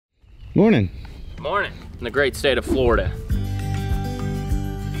Morning. Morning. In the great state of Florida.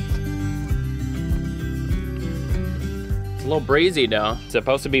 It's a little breezy though. It's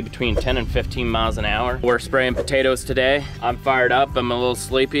supposed to be between 10 and 15 miles an hour. We're spraying potatoes today. I'm fired up, I'm a little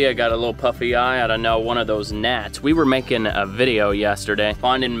sleepy. I got a little puffy eye. I don't know, one of those gnats. We were making a video yesterday,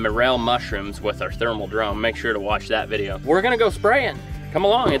 finding morel mushrooms with our thermal drone. Make sure to watch that video. We're gonna go spraying. Come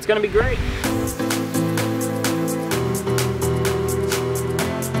along, it's gonna be great.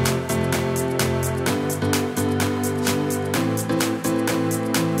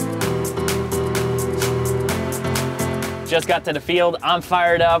 Just got to the field, I'm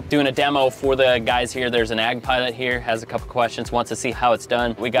fired up, doing a demo for the guys here. There's an ag pilot here, has a couple questions, wants to see how it's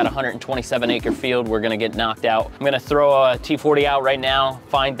done. We got a 127 acre field, we're gonna get knocked out. I'm gonna throw a T40 out right now,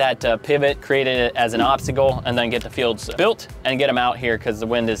 find that pivot, create it as an obstacle, and then get the fields built and get them out here because the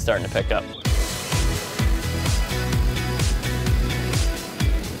wind is starting to pick up.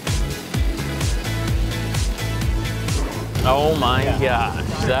 Oh my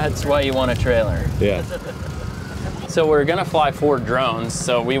gosh, that's why you want a trailer. Yeah. So we're gonna fly 4 drones,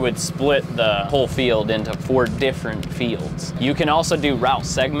 so we would split the whole field into 4 different fields. You can also do route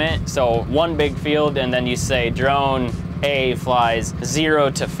segment, so one big field and then you say drone A flies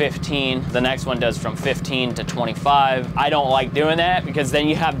 0 to 15, the next one does from 15 to 25. I don't like doing that because then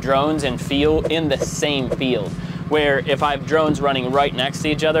you have drones and field in the same field, where if I have drones running right next to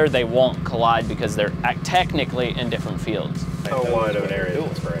each other, they won't collide because they're technically in different fields. How wide of an area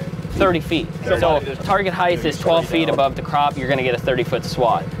is spraying? 30 feet. So target height is 12 feet above the crop, you're gonna get a 30-foot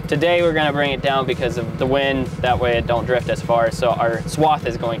swath. Today we're gonna bring it down because of the wind, that way it don't drift as far, so our swath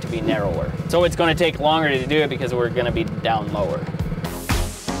is going to be narrower. So it's gonna take longer to do it because we're gonna be down lower.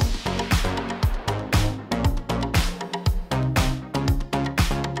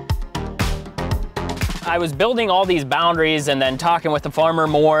 I was building all these boundaries and then talking with the farmer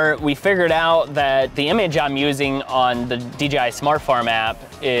more. We figured out that the image I'm using on the DJI Smart Farm app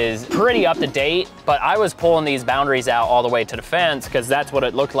is pretty up to date, but I was pulling these boundaries out all the way to the fence because that's what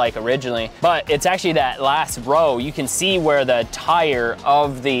it looked like originally. But it's actually that last row. You can see where the tire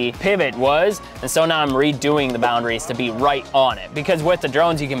of the pivot was. And so now I'm redoing the boundaries to be right on it because with the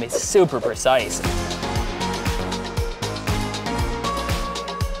drones, you can be super precise.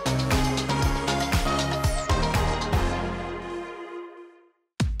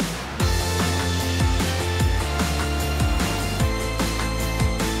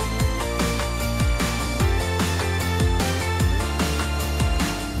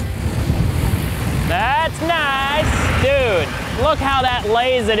 That's nice. Dude, look how that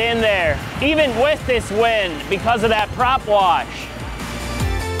lays it in there, even with this wind, because of that prop wash.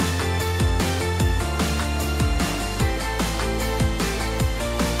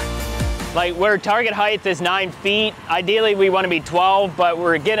 Like, where target height is 9 feet, ideally we want to be 12, but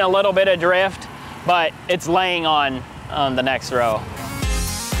we're getting a little bit of drift, but it's laying on the next row.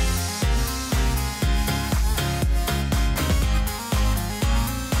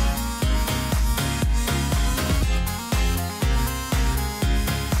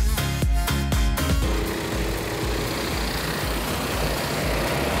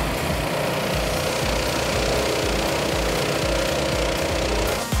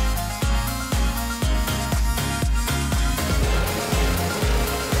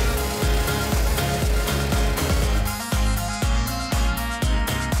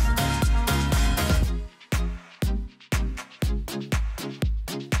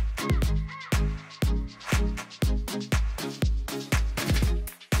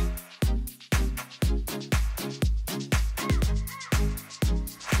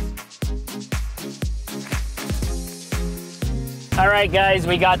 All right, guys,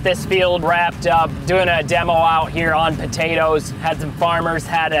 we got this field wrapped up, doing a demo out here on potatoes. Had some farmers,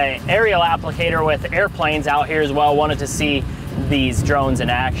 had an aerial applicator with airplanes out here as well, wanted to see these drones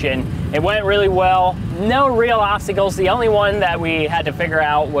in action. It went really well, no real obstacles. The only one that we had to figure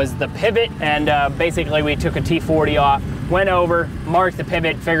out was the pivot, and basically we took a T40 off, went over, marked the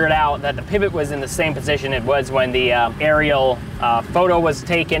pivot, figured out that the pivot was in the same position it was when the aerial photo was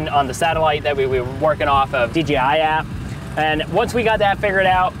taken on the satellite that we were working off of DJI app. And once we got that figured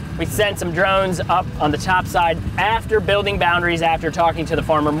out, we sent some drones up on the top side. After building boundaries, after talking to the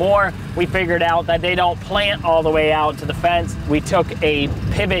farmer more, we figured out that they don't plant all the way out to the fence. We took a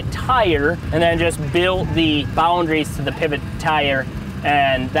pivot tire and then just built the boundaries to the pivot tire,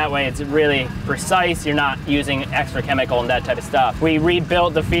 and that way it's really precise. You're not using extra chemical and that type of stuff. We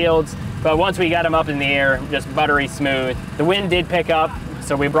rebuilt the fields, but once we got them up in the air, just buttery smooth. The wind did pick up,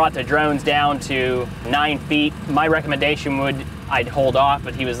 so we brought the drones down to 9 feet. My recommendation would, I'd hold off,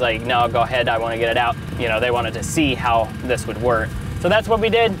 but he was like, no, go ahead, I want to get it out. You know, they wanted to see how this would work. So that's what we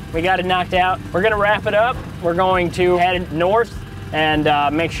did. We got it knocked out. We're gonna wrap it up. We're going to head north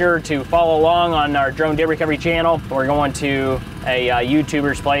and make sure to follow along on our drone debris recovery channel. We're going to a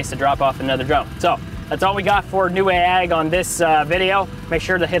YouTuber's place to drop off another drone. So that's all we got for New Ag on this video. Make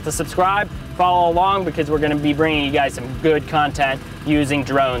sure to hit the subscribe, follow along, because we're gonna be bringing you guys some good content using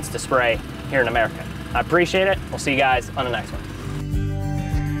drones to spray here in America. I appreciate it. We'll see you guys on the next one.